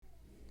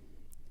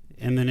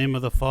In the name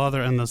of the Father,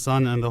 and the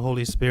Son, and the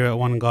Holy Spirit,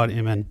 one God,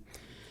 amen.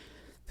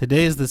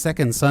 Today is the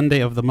second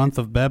Sunday of the month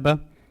of Baba,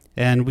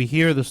 and we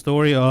hear the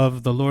story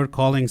of the Lord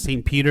calling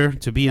St. Peter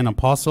to be an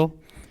apostle.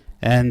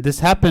 And this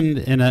happened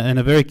in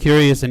a very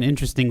curious and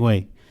interesting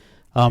way.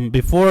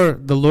 Before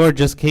the Lord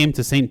just came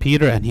to St.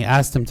 Peter and he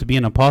asked him to be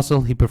an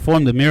apostle, he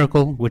performed a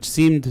miracle which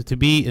seemed to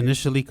be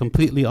initially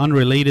completely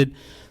unrelated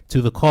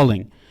to the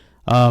calling.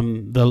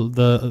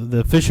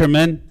 The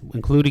fishermen,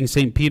 including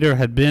St. Peter,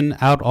 had been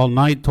out all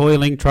night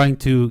toiling, trying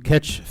to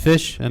catch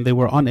fish, and they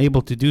were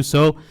unable to do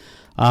so.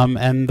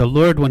 And the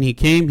Lord, when he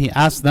came, he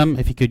asked them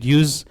if he could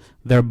use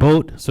their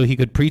boat so he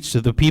could preach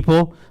to the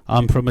people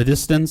from a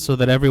distance so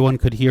that everyone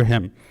could hear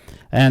him.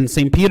 And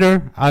St.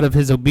 Peter, out of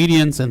his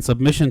obedience and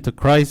submission to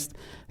Christ,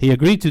 he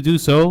agreed to do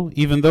so,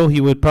 even though he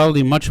would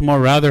probably much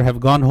more rather have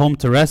gone home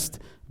to rest,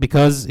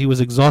 because he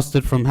was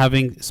exhausted from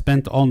having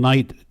spent all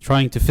night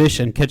trying to fish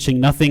and catching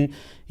nothing,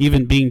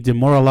 even being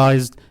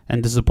demoralized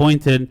and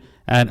disappointed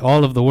at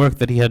all of the work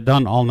that he had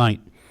done all night.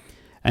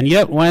 And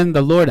yet when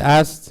the Lord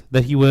asked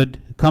that he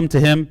would come to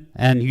him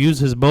and use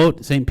his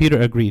boat, St.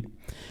 Peter agreed.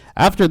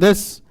 After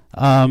this,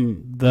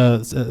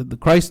 the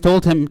Christ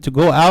told him to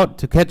go out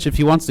to catch. If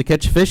he wants to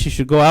catch fish, he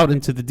should go out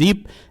into the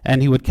deep,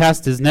 and he would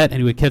cast his net and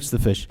he would catch the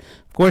fish.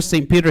 Of course,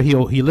 St. Peter,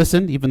 he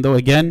listened, even though,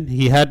 again,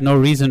 he had no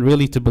reason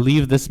really to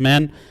believe this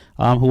man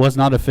who was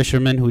not a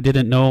fisherman, who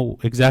didn't know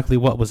exactly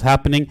what was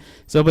happening.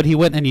 But he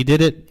went and he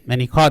did it,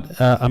 and he caught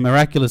a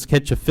miraculous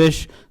catch of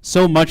fish,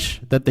 so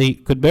much that they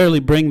could barely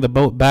bring the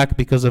boat back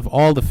because of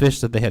all the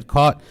fish that they had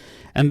caught.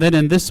 And then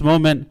in this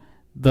moment,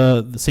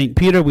 the St.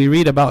 Peter, we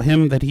read about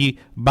him that he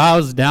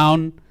bows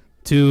down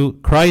to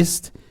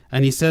Christ,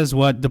 and he says,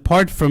 "What?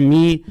 Depart from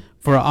me,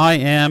 for I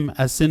am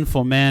a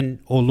sinful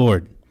man, O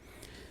Lord."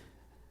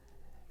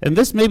 And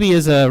this maybe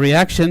is a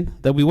reaction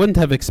that we wouldn't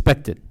have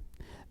expected.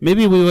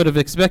 Maybe we would have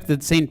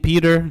expected St.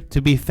 Peter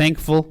to be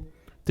thankful,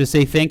 to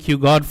say, "Thank you,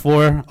 God,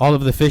 for all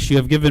of the fish you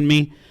have given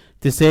me,"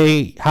 to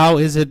say, "How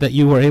is it that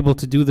you were able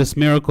to do this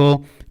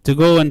miracle?" To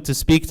go and to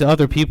speak to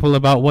other people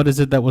about what is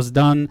it that was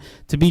done,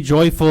 to be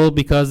joyful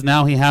because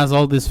now he has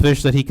all this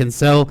fish that he can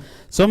sell.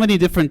 So many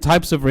different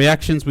types of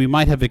reactions we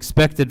might have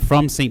expected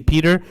from St.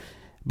 Peter,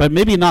 but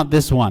maybe not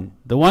this one.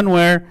 The one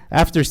where,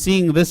 after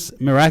seeing this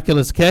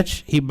miraculous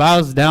catch, he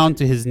bows down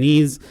to his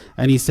knees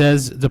and he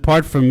says,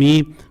 "Depart from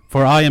me,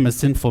 for I am a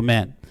sinful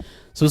man."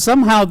 So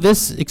somehow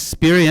this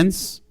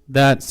experience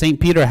that St.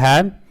 Peter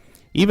had,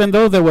 even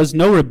though there was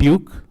no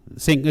rebuke,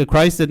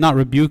 Christ did not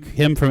rebuke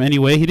him from any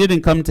way. He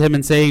didn't come to him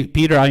and say,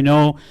 "Peter, I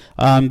know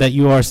that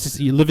you are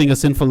living a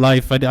sinful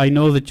life. I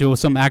know that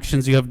some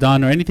actions you have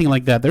done," or anything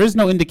like that. There is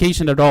no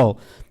indication at all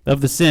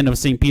of the sin of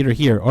St. Peter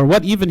here, or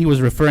what even he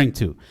was referring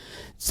to.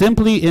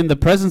 Simply in the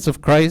presence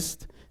of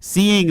Christ,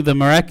 seeing the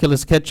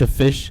miraculous catch of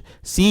fish,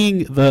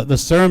 seeing the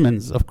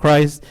sermons of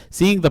Christ,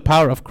 seeing the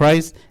power of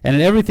Christ, and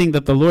in everything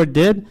that the Lord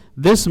did,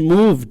 this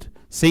moved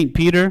St.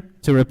 Peter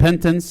to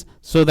repentance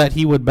so that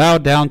he would bow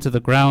down to the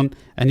ground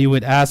and he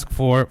would ask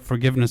for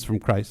forgiveness from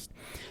Christ.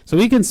 So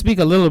we can speak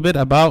a little bit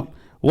about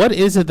what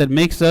is it that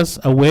makes us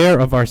aware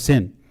of our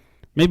sin.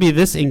 Maybe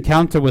this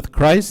encounter with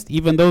Christ,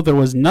 even though there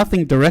was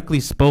nothing directly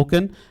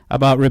spoken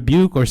about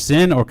rebuke or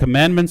sin or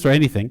commandments or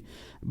anything,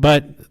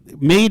 but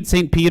made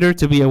St. Peter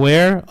to be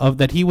aware of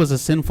that he was a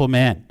sinful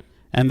man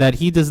and that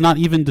he does not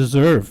even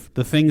deserve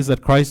the things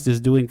that Christ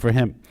is doing for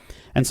him.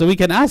 And so we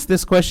can ask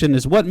this question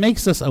is, what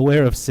makes us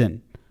aware of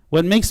sin?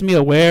 What makes me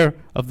aware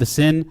of the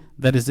sin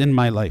that is in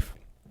my life?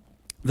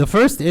 The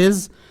first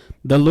is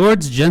the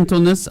Lord's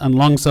gentleness and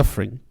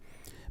long-suffering,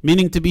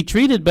 meaning to be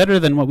treated better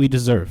than what we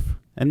deserve.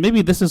 And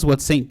maybe this is what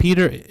St.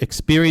 Peter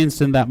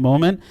experienced in that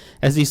moment.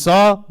 As he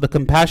saw the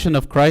compassion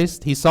of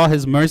Christ, he saw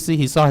his mercy,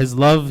 he saw his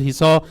love, he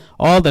saw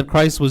all that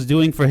Christ was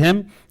doing for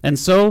him. And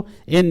so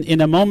in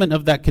a moment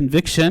of that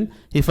conviction,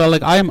 he felt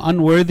like, I am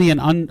unworthy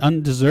and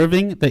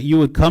undeserving that you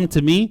would come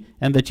to me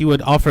and that you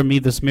would offer me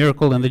this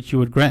miracle and that you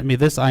would grant me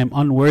this. I am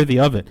unworthy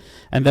of it.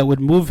 And that would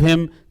move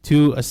him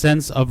to a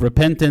sense of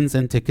repentance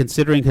and to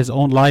considering his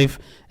own life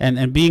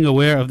and being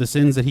aware of the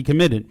sins that he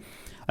committed.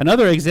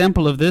 Another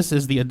example of this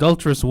is the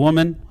adulterous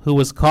woman who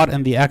was caught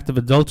in the act of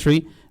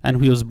adultery and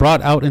who was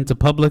brought out into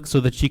public so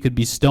that she could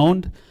be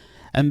stoned.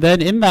 And then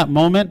in that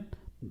moment,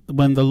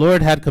 when the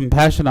Lord had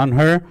compassion on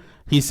her,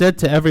 he said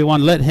to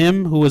everyone, "Let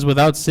him who is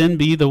without sin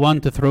be the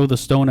one to throw the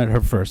stone at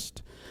her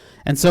first."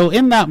 And so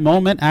in that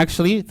moment,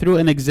 actually, through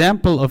an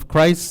example of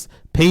Christ's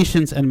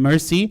patience and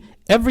mercy,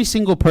 every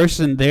single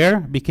person there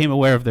became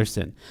aware of their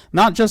sin.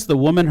 Not just the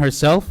woman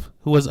herself,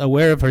 who was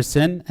aware of her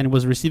sin and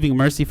was receiving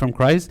mercy from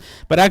Christ,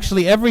 but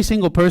actually every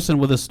single person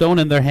with a stone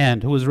in their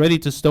hand who was ready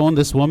to stone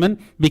this woman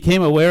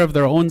became aware of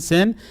their own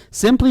sin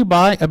simply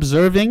by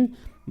observing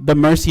the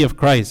mercy of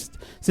Christ,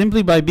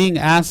 simply by being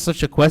asked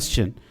such a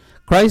question.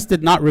 Christ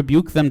did not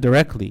rebuke them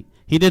directly.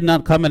 He did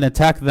not come and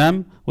attack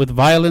them with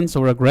violence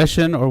or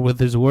aggression or with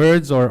his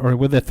words or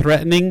with a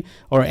threatening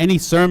or any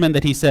sermon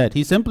that he said.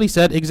 He simply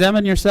said,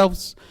 "Examine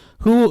yourselves.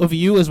 Who of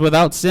you is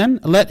without sin?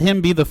 Let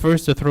him be the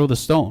first to throw the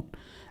stone."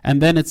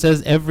 And then it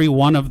says every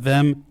one of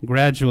them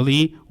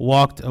gradually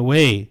walked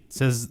away. It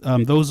says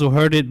those who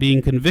heard it,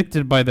 being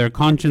convicted by their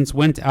conscience,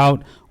 went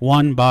out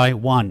one by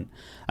one.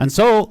 And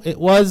so it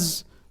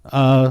was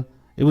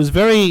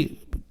very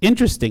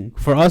interesting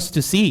for us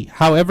to see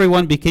how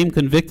everyone became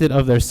convicted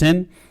of their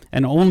sin,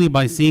 and only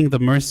by seeing the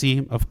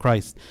mercy of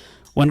Christ.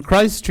 When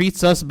Christ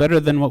treats us better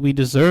than what we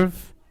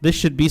deserve, this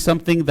should be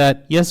something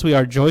that, yes, we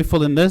are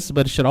joyful in this,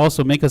 but it should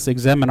also make us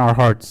examine our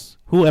hearts.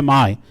 Who am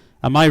I?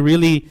 Am I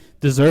really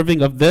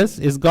deserving of this?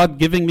 Is God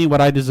giving me what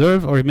I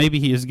deserve, or maybe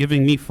He is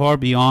giving me far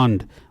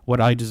beyond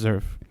what I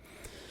deserve?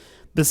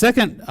 The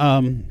second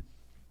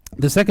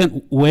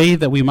way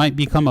that we might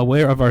become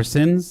aware of our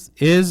sins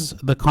is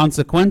the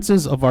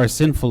consequences of our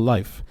sinful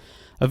life.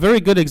 A very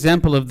good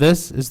example of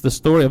this is the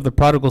story of the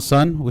prodigal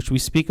son, which we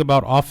speak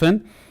about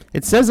often.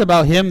 It says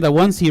about him that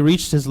once he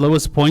reached his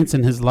lowest points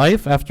in his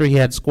life, after he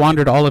had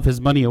squandered all of his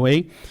money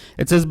away,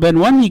 it says, "But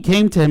when he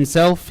came to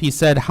himself, he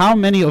said, 'How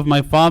many of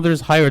my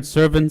father's hired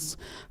servants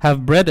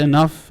have bread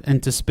enough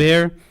and to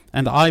spare,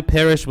 and I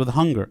perish with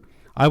hunger?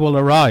 I will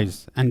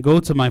arise and go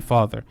to my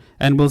father,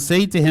 and will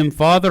say to him,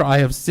 Father, I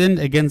have sinned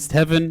against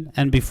heaven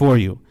and before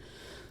you.'"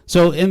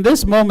 So in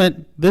this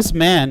moment, this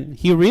man,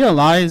 he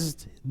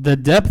realized the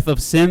depth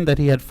of sin that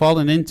he had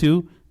fallen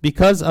into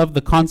because of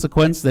the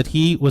consequence that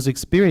he was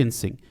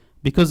experiencing,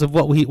 because of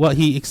what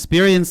he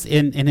experienced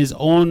in his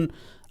own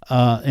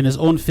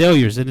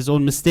failures, in his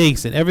own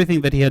mistakes, and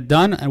everything that he had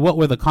done, and what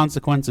were the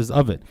consequences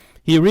of it.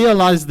 He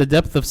realized the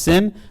depth of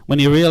sin when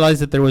he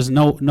realized that there was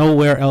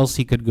nowhere else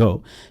he could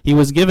go. He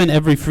was given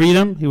every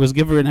freedom, he was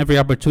given every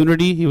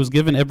opportunity, he was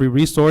given every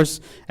resource,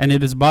 and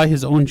it is by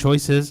his own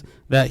choices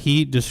that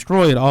he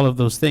destroyed all of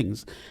those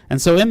things.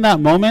 And so in that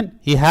moment,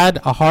 he had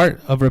a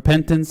heart of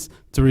repentance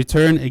to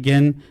return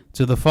again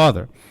to the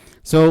Father.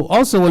 So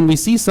also when we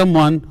see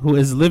someone who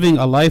is living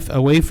a life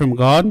away from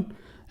God,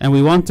 and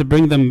we want to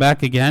bring them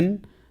back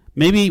again,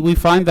 maybe we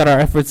find that our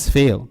efforts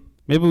fail.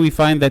 Maybe we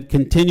find that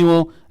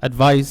continual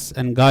advice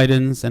and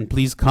guidance and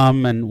please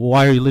come, and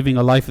why are you living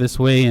a life this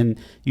way, and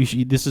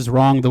this is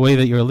wrong, the way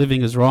that you're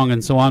living is wrong,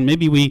 and so on.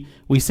 Maybe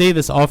we say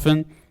this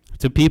often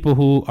to people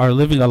who are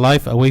living a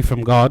life away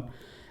from God.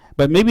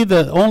 But maybe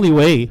the only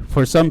way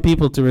for some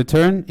people to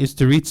return is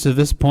to reach to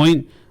this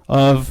point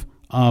of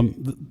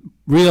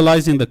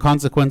realizing the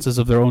consequences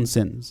of their own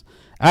sins.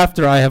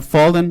 After I have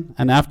fallen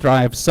and after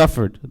I have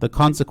suffered the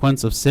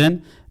consequence of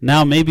sin,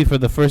 now maybe for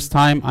the first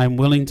time I'm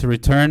willing to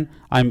return.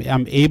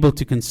 I'm able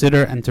to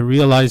consider and to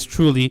realize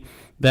truly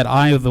that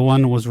I, the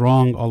one, was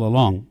wrong all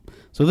along.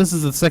 So this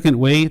is the second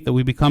way that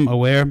we become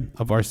aware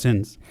of our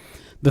sins.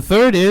 The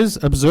third is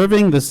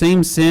observing the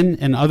same sin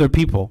in other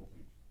people.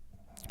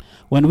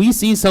 When we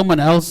see someone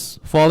else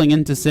falling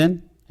into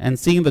sin and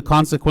seeing the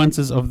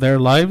consequences of their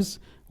lives,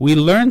 we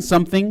learn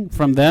something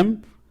from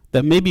them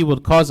that maybe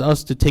would cause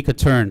us to take a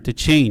turn, to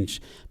change,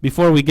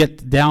 before we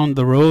get down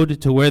the road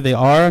to where they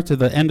are, to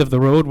the end of the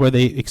road where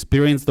they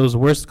experience those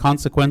worst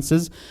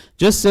consequences.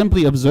 Just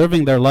simply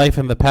observing their life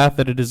and the path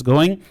that it is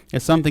going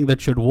is something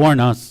that should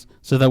warn us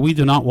so that we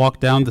do not walk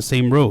down the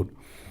same road.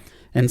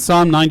 In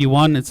Psalm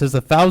 91, it says,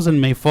 1,000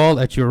 may fall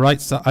at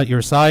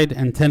your side,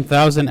 and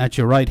 10,000 at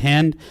your right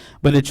hand,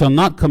 but it shall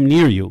not come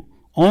near you.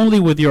 Only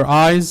with your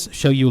eyes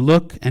shall you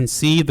look and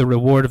see the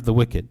reward of the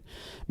wicked.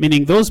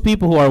 Meaning those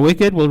people who are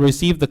wicked will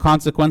receive the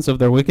consequence of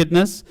their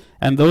wickedness,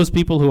 and those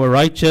people who are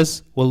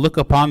righteous will look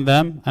upon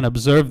them and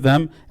observe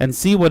them and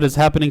see what is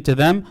happening to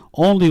them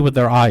only with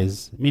their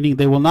eyes. Meaning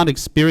they will not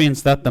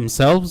experience that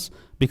themselves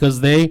because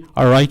they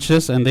are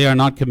righteous and they are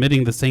not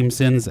committing the same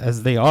sins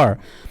as they are.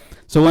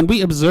 So when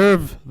we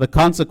observe the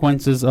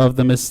consequences of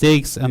the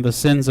mistakes and the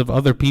sins of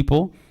other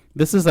people,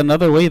 this is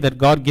another way that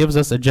God gives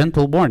us a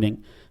gentle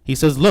warning. He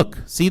says, look,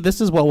 see,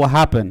 this is what will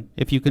happen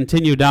if you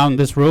continue down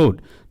this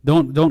road.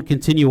 Don't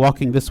continue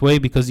walking this way,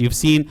 because you've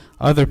seen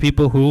other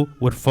people who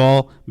would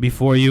fall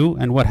before you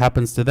and what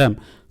happens to them.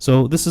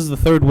 So this is the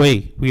third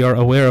way we are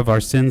aware of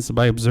our sins,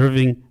 by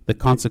observing the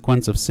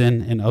consequence of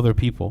sin in other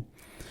people.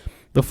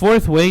 The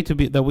fourth way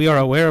that we are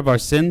aware of our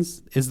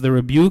sins is the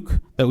rebuke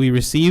that we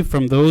receive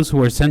from those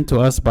who are sent to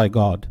us by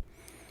God.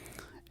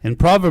 In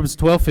Proverbs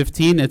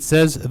 12:15 it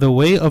says, "The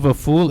way of a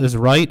fool is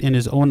right in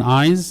his own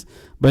eyes,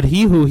 but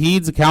he who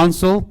heeds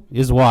counsel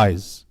is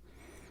wise."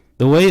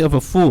 The way of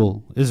a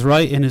fool is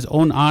right in his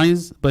own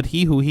eyes, but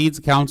he who heeds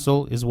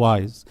counsel is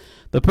wise.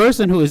 The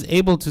person who is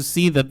able to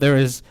see that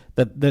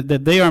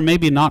that they are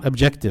maybe not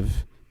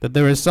objective, that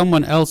there is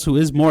someone else who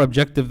is more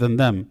objective than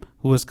them,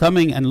 who is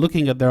coming and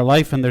looking at their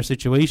life and their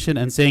situation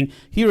and saying,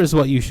 here is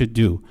what you should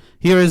do.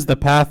 Here is the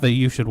path that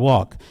you should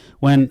walk.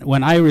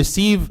 When I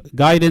receive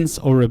guidance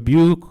or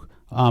rebuke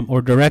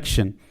or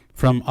direction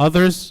from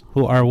others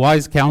who are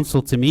wise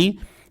counsel to me,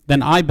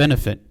 then I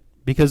benefit.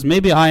 Because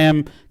maybe I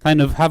am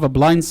kind of have a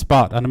blind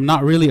spot and I'm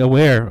not really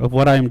aware of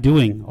what I am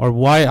doing or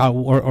why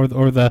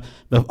or the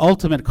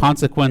ultimate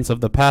consequence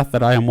of the path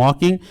that I am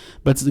walking.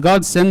 But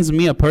God sends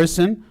me a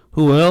person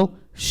who will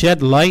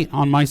shed light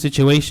on my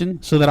situation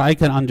so that I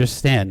can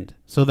understand,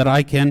 so that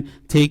I can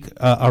take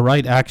a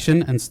right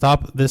action and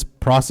stop this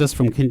process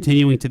from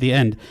continuing to the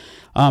end.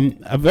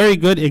 A very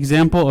good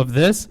example of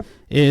this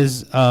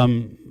is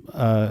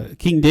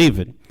King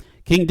David.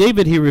 King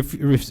David, he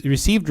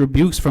received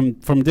rebukes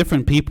from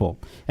different people.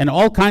 In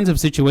all kinds of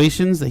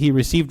situations that he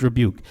received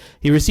rebuke.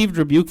 He received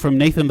rebuke from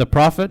Nathan the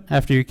prophet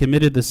after he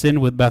committed the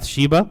sin with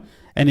Bathsheba.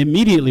 And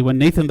immediately when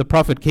Nathan the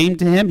prophet came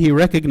to him, he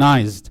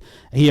recognized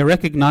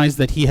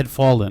that he had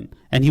fallen,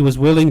 and he was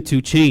willing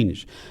to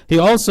change. He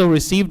also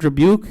received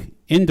rebuke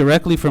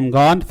indirectly from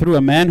God through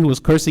a man who was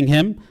cursing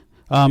him,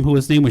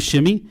 whose name was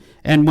Shimei.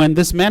 And when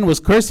this man was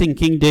cursing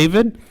King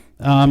David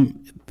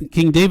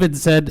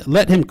said,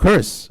 "Let him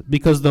curse,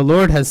 because the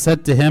Lord has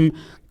said to him,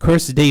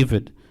 curse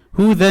David.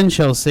 Who then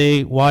shall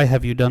say, why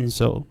have you done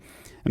so?"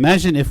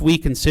 Imagine if we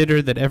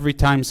consider that every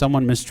time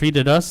someone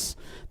mistreated us,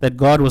 that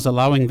God was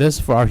allowing this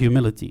for our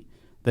humility,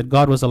 that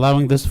God was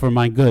allowing this for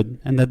my good,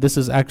 and that this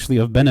is actually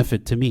of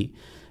benefit to me.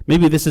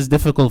 Maybe this is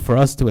difficult for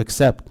us to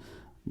accept.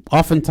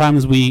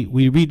 Oftentimes we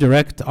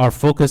redirect our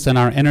focus and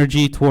our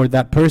energy toward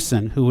that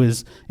person who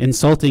is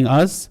insulting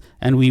us,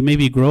 and we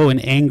maybe grow in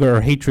anger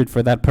or hatred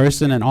for that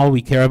person, and all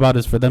we care about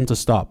is for them to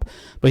stop.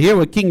 But here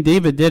what King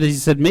David did is he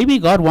said, maybe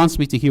God wants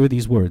me to hear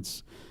these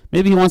words.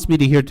 Maybe he wants me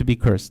to hear to be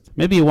cursed.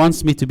 Maybe he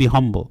wants me to be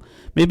humble.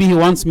 Maybe he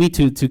wants me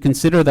to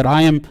consider that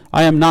I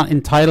am not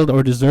entitled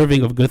or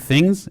deserving of good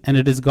things, and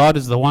it is God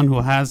is the one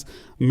who has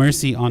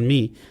mercy on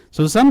me.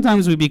 So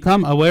sometimes we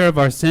become aware of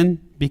our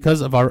sin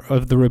because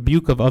of the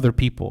rebuke of other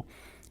people.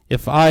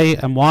 If I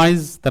am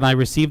wise, then I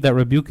receive that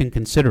rebuke and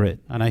consider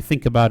it, and I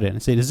think about it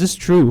and say, is this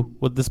true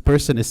what this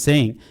person is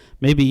saying?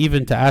 Maybe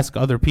even to ask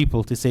other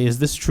people to say, is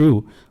this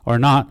true or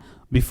not,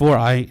 before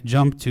I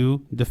jump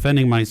to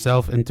defending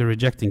myself and to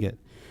rejecting it.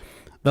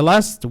 The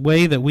last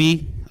way that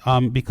we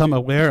become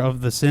aware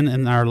of the sin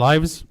in our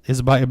lives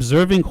is by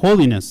observing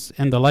holiness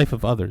in the life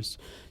of others.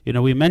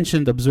 We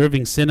mentioned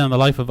observing sin in the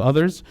life of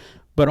others,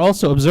 but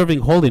also observing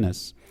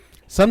holiness.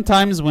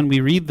 Sometimes when we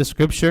read the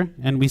scripture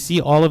and we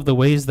see all of the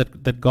ways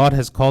that God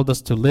has called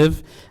us to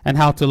live, and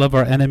how to love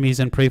our enemies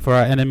and pray for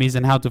our enemies,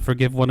 and how to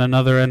forgive one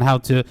another, and how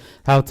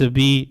to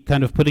be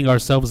kind of putting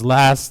ourselves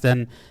last,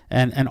 and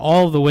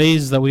all the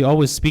ways that we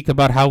always speak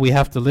about how we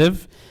have to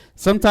live,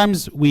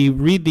 sometimes we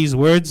read these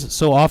words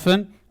so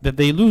often that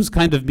they lose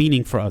kind of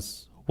meaning for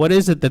us. What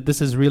is it that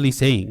this is really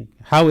saying?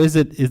 How is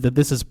it that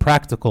this is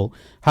practical?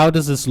 How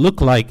does this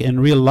look like in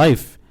real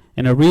life?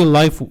 In a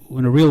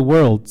real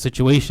world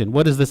situation?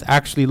 What does this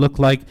actually look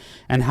like,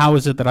 and how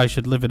is it that I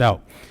should live it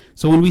out?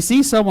 So when we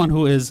see someone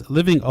who is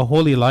living a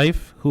holy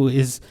life, who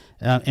is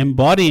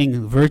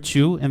embodying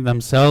virtue in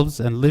themselves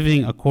and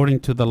living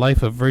according to the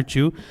life of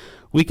virtue,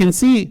 we can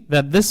see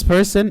that this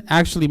person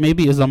actually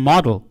maybe is a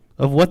model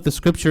of what the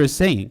scripture is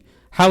saying.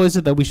 How is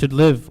it that we should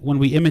live when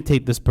we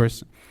imitate this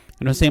person?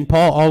 St.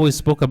 Paul always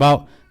spoke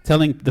about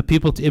telling the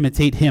people to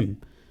imitate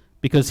him,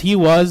 because he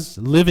was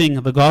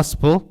living the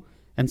gospel.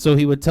 And so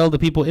he would tell the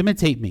people,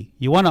 imitate me.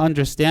 You want to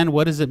understand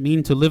what does it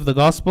mean to live the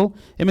gospel?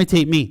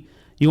 Imitate me.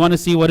 You want to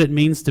see what it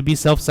means to be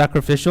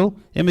self-sacrificial?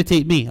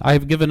 Imitate me. I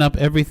have given up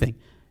everything.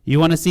 You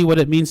want to see what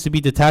it means to be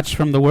detached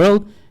from the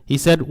world? He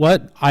said,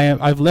 what?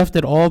 I've left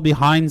it all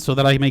behind so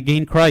that I may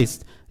gain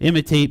Christ.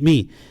 Imitate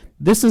me.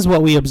 This is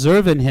what we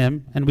observe in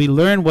him, and we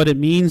learn what it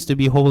means to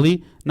be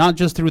holy, not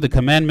just through the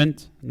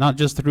commandment, not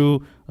just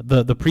through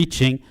the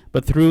preaching,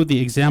 but through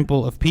the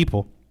example of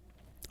people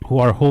who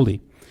are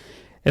holy.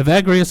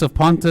 Evagrius of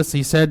Pontus,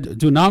 he said,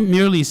 do not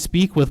merely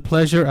speak with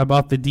pleasure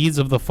about the deeds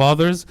of the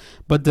fathers,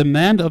 but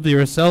demand of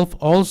yourself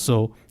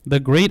also the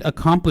great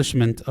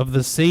accomplishment of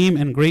the same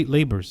and great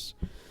labors.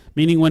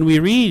 Meaning when we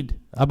read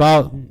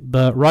about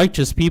the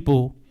righteous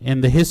people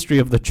in the history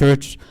of the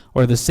church,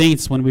 or the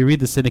saints, when we read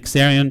the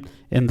Synaxarion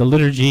in the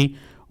liturgy,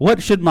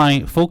 what should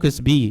my focus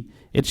be?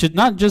 It should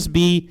not just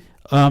be,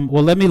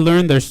 let me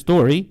learn their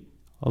story,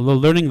 although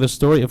learning the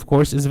story, of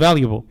course, is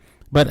valuable.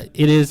 But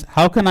it is,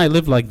 how can I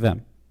live like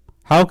them?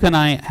 How can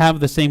I have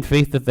the same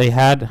faith that they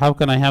had? How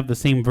can I have the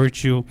same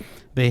virtue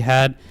they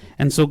had?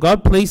 And so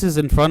God places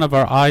in front of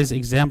our eyes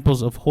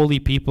examples of holy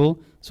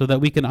people so that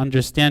we can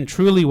understand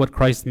truly what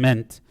Christ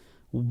meant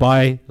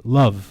by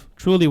love,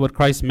 truly what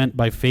Christ meant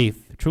by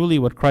faith, truly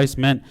what Christ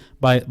meant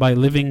by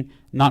living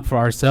not for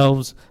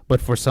ourselves,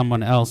 but for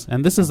someone else.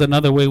 And this is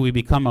another way we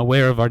become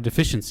aware of our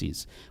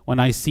deficiencies, when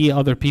I see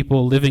other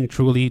people living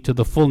truly to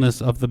the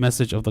fullness of the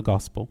message of the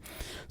gospel.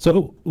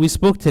 So we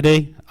spoke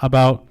today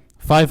about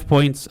 5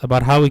 points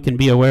about how we can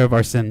be aware of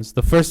our sins.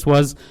 The first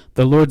was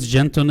the Lord's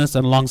gentleness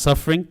and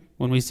long-suffering.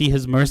 When we see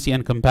his mercy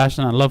and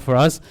compassion and love for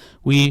us,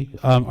 we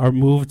are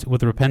moved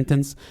with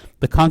repentance.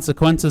 The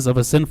consequences of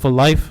a sinful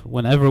life,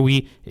 whenever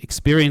we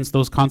experience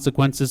those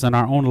consequences in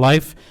our own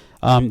life,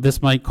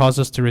 this might cause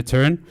us to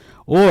return.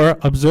 Or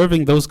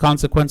observing those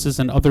consequences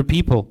in other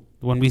people.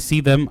 When we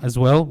see them as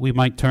well, we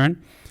might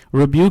turn.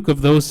 Rebuke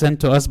of those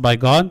sent to us by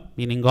God,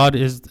 meaning God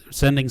is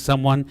sending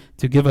someone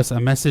to give us a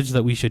message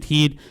that we should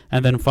heed,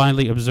 and then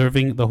finally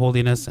observing the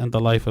holiness and the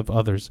life of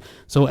others.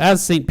 So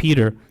as St.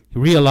 Peter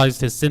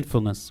realized his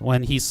sinfulness,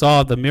 when he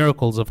saw the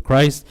miracles of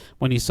Christ,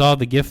 when he saw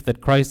the gift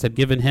that Christ had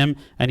given him,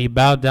 and he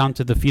bowed down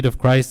to the feet of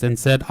Christ and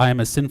said, I am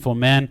a sinful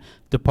man,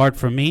 depart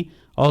from me.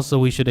 also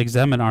we should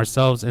examine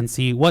ourselves and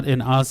see what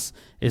in us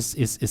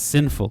is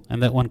sinful,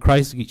 and that when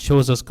Christ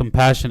shows us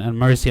compassion and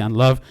mercy and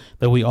love,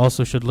 that we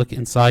also should look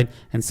inside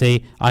and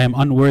say, I am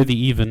unworthy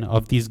even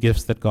of these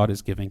gifts that God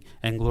is giving.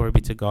 And glory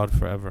be to God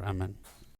forever. Amen.